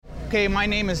Okay, my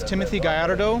name is Timothy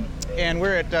Gallardo, and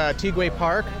we're at Tigüe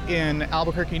Park in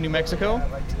Albuquerque, New Mexico,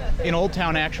 in Old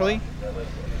Town actually.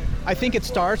 I think it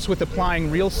starts with applying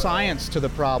real science to the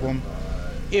problem.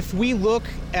 If we look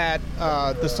at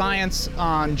the science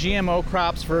on GMO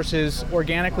crops versus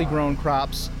organically grown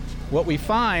crops, what we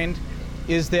find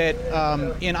is that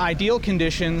in ideal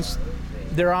conditions,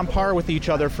 they're on par with each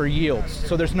other for yields.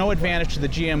 So there's no advantage to the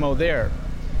GMO there.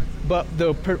 But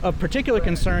of particular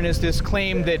concern is this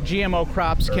claim that GMO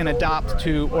crops can adapt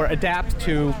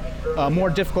to more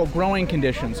difficult growing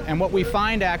conditions. And what we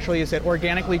find actually is that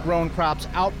organically grown crops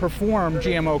outperform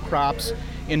GMO crops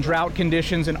in drought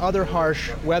conditions and other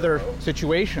harsh weather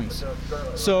situations.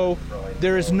 So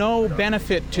there is no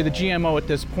benefit to the GMO at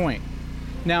this point.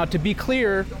 Now, to be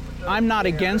clear, I'm not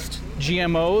against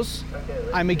GMOs.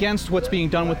 I'm against what's being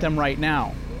done with them right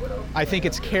now. I think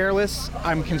it's careless.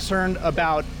 I'm concerned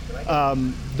about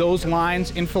those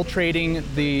lines infiltrating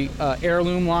the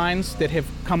heirloom lines that have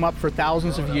come up for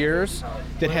thousands of years,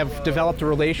 that have developed a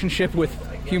relationship with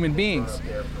human beings.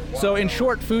 So in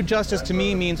short, food justice to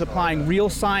me means applying real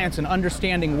science and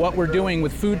understanding what we're doing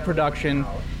with food production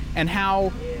and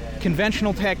how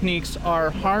conventional techniques are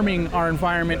harming our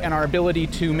environment and our ability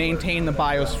to maintain the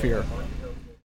biosphere.